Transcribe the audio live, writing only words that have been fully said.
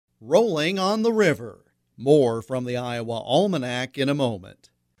rolling on the river. More from the Iowa Almanac in a moment.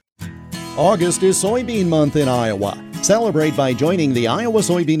 August is soybean month in Iowa. Celebrate by joining the Iowa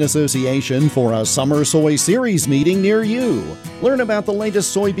Soybean Association for a Summer Soy Series meeting near you. Learn about the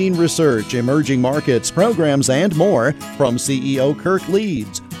latest soybean research, emerging markets, programs, and more from CEO Kirk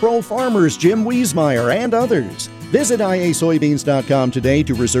Leeds, Pro Farmers Jim Wiesmeyer, and others. Visit iasoybeans.com today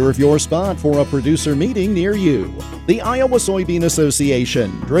to reserve your spot for a producer meeting near you. The Iowa Soybean Association,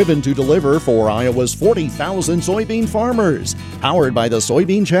 driven to deliver for Iowa's 40,000 soybean farmers. Powered by the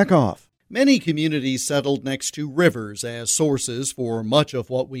Soybean Checkoff. Many communities settled next to rivers as sources for much of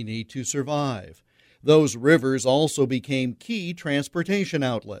what we need to survive. Those rivers also became key transportation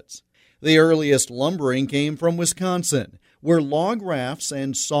outlets. The earliest lumbering came from Wisconsin, where log rafts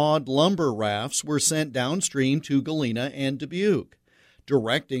and sawed lumber rafts were sent downstream to Galena and Dubuque.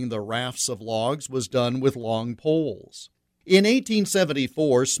 Directing the rafts of logs was done with long poles. In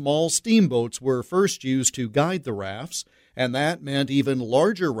 1874, small steamboats were first used to guide the rafts, and that meant even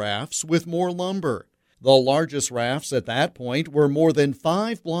larger rafts with more lumber. The largest rafts at that point were more than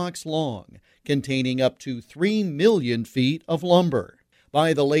 5 blocks long, containing up to 3 million feet of lumber.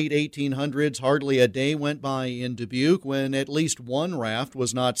 By the late 1800s, hardly a day went by in Dubuque when at least one raft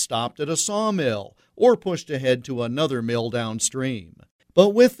was not stopped at a sawmill or pushed ahead to another mill downstream.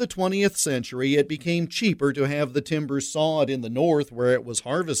 But with the 20th century, it became cheaper to have the timber sawed in the north where it was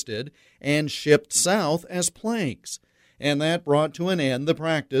harvested and shipped south as planks. And that brought to an end the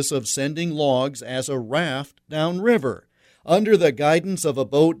practice of sending logs as a raft downriver. Under the guidance of a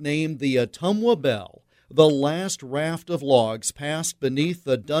boat named the Ottumwa Belle, the last raft of logs passed beneath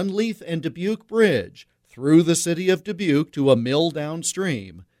the Dunleith and Dubuque Bridge through the city of Dubuque to a mill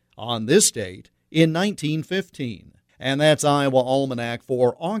downstream on this date in 1915. And that's Iowa Almanac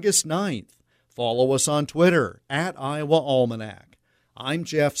for August 9th. Follow us on Twitter @Iowa Almanac. I'm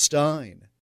Jeff Stein.